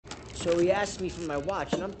So he asked me for my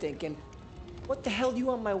watch, and I'm thinking, what the hell do you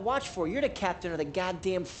want my watch for? You're the captain of the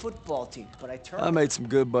goddamn football team. But I made some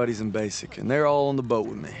good buddies in basic, and they're all on the boat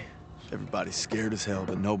with me. Everybody's scared as hell,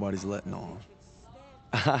 but nobody's letting on.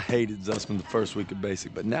 I hated Zussman the first week of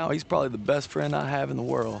basic, but now he's probably the best friend I have in the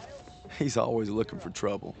world. He's always looking for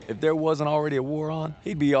trouble. If there wasn't already a war on,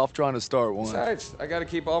 he'd be off trying to start one. Besides, I gotta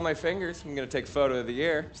keep all my fingers. I'm gonna take photo of the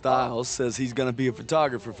year. Styles says he's gonna be a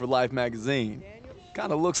photographer for Life magazine.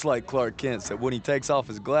 Kinda looks like Clark Kent said when he takes off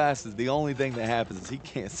his glasses, the only thing that happens is he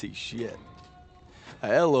can't see shit.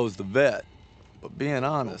 Elo's the vet, but being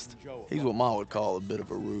honest, he's what Ma would call a bit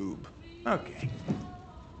of a rube. Okay,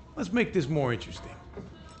 let's make this more interesting.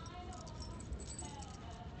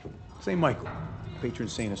 St. Michael, patron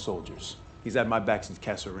saint of soldiers. He's had my back since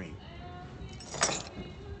Kasserine.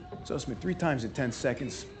 Zussman 3 times in 10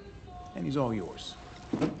 seconds, and he's all yours.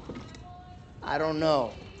 I don't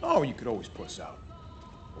know. Oh, you could always puss out.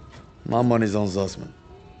 My money's on Zussman.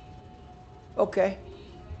 Okay,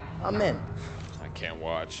 I'm in. I can't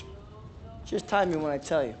watch. Just time me when I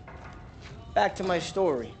tell you. Back to my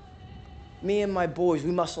story. Me and my boys, we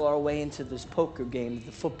muscle our way into this poker game that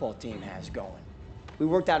the football team has going. We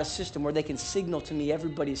worked out a system where they can signal to me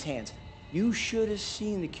everybody's hands. You should have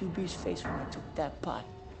seen the QB's face when I took that pot.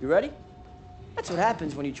 You ready? That's what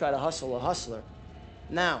happens when you try to hustle a hustler.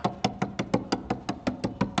 Now,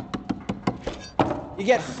 you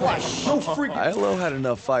get flushed. No freaking... Elo had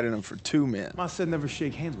enough fight in him for 2 men. Ma said never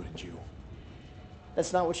shake hands with a Jew.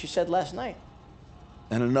 That's not what she said last night.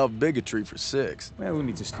 And enough bigotry for 6. Well, who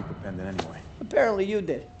needs a stupid pendant anyway? Apparently you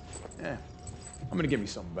did. Yeah, I'm gonna get me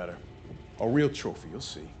something better. A real trophy, you'll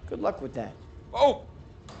see. Good luck with that. Oh!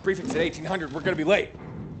 Briefing's at 1800. We're gonna be late.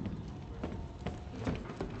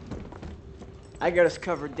 I got us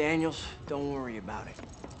covered, Daniels. Don't worry about it.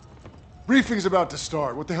 Briefing's about to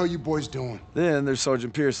start. What the hell you boys doing? Then there's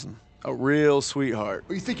Sergeant Pearson, a real sweetheart.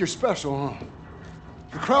 Well, you think you're special, huh?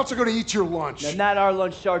 The Krauts are gonna eat your lunch. Now, not our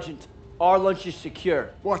lunch, Sergeant. Our lunch is secure.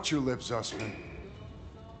 Watch your lips, Zussman.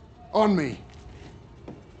 On me.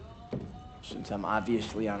 Since I'm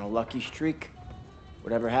obviously on a lucky streak,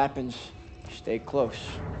 whatever happens, stay close.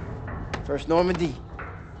 First Normandy,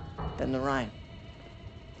 then the Rhine.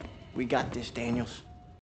 We got this, Daniels.